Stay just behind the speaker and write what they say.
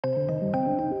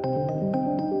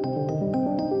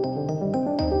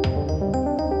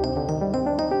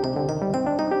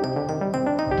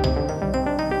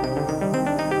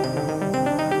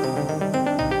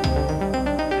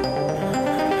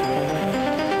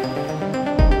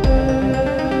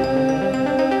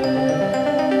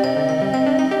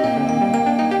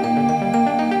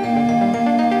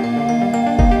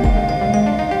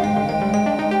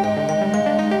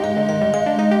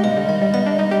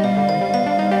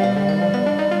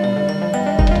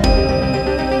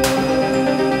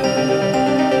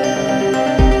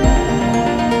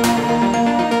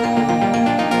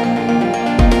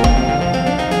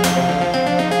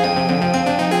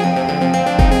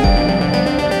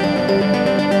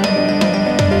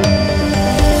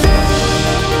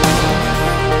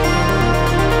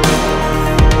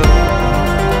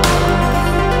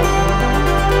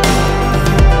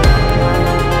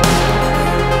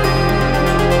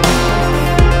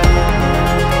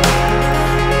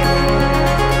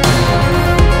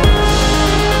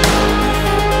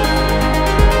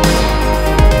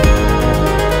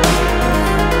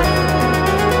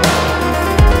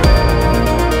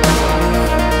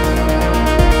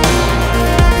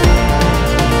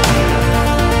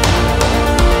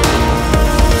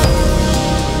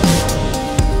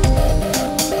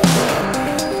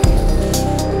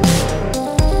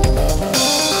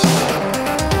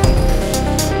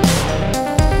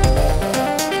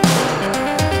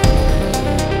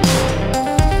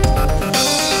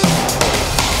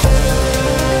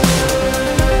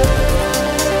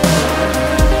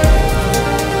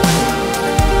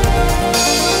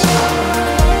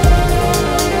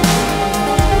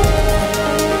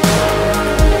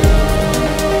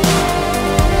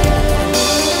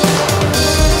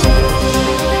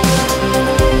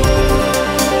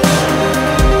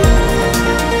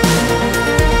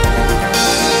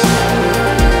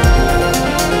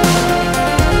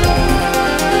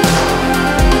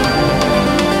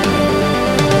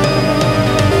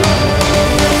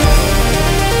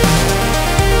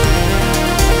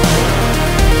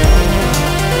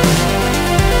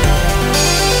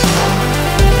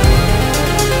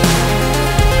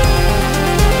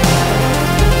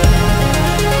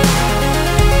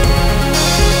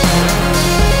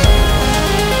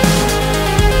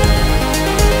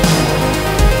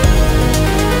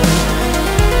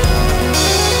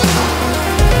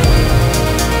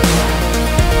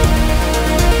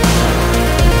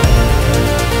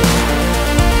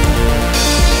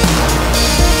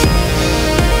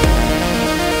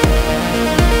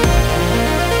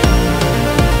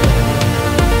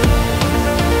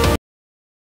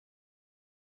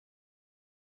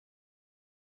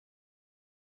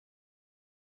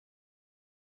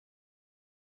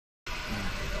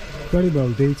very well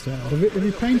detailed. Have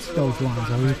you painted those lines?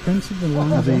 Have you printed the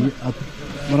lines?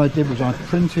 What I did was I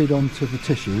printed onto the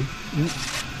tissue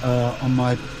on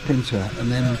my printer, and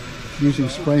then using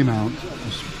spray mount,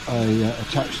 I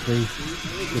attached the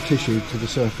tissue to the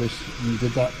surface and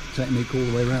did that technique all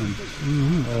the way around.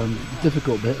 The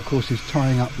difficult bit, of course, is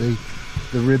tying up the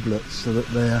riblets so that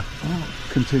they're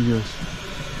continuous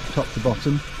top to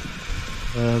bottom.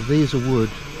 These are wood,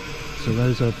 so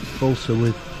those are Balsa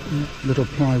with little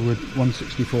plywood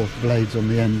 1/64 blades on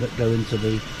the end that go into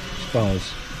the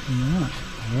spars. Right.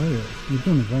 You've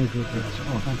done a very good job.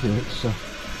 Oh, thank you. It's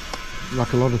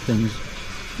like a lot of things,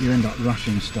 you end up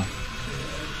rushing stuff.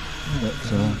 But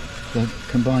they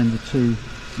combine the two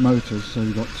motors, so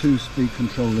you've got two speed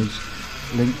controllers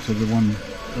linked to the one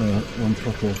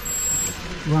throttle.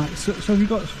 Right, so you've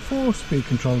got 4 speed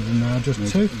controllers in there, just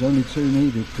 2? There's only 2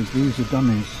 needed because these are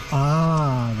dummies.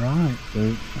 Ah, right. So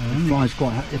it flies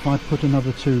quite. If I put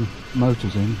another 2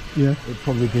 motors in, it'd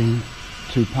probably be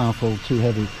too powerful, too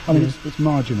heavy. I mean, it's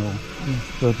marginal,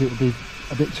 but it would be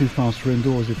a bit too fast for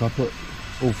indoors if I put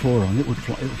all 4 on. It would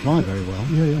fly very well.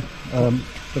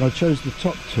 But I chose the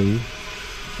top 2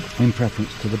 in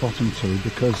preference to the bottom 2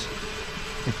 because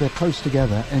if they're close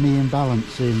together, any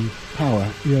imbalance in power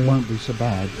won't be so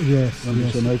bad. Won't be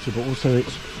so noticeable. Also,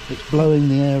 it's blowing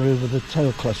the air over the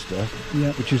tail cluster,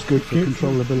 which is good for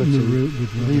controllability.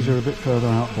 These are a bit further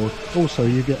outboard. Also,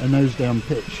 you get a nose down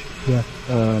pitch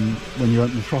when you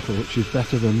open the throttle, which is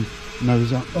better than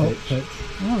nose up pitch.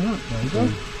 All right, there you go.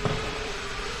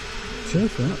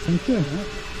 Cheers for that, thank you.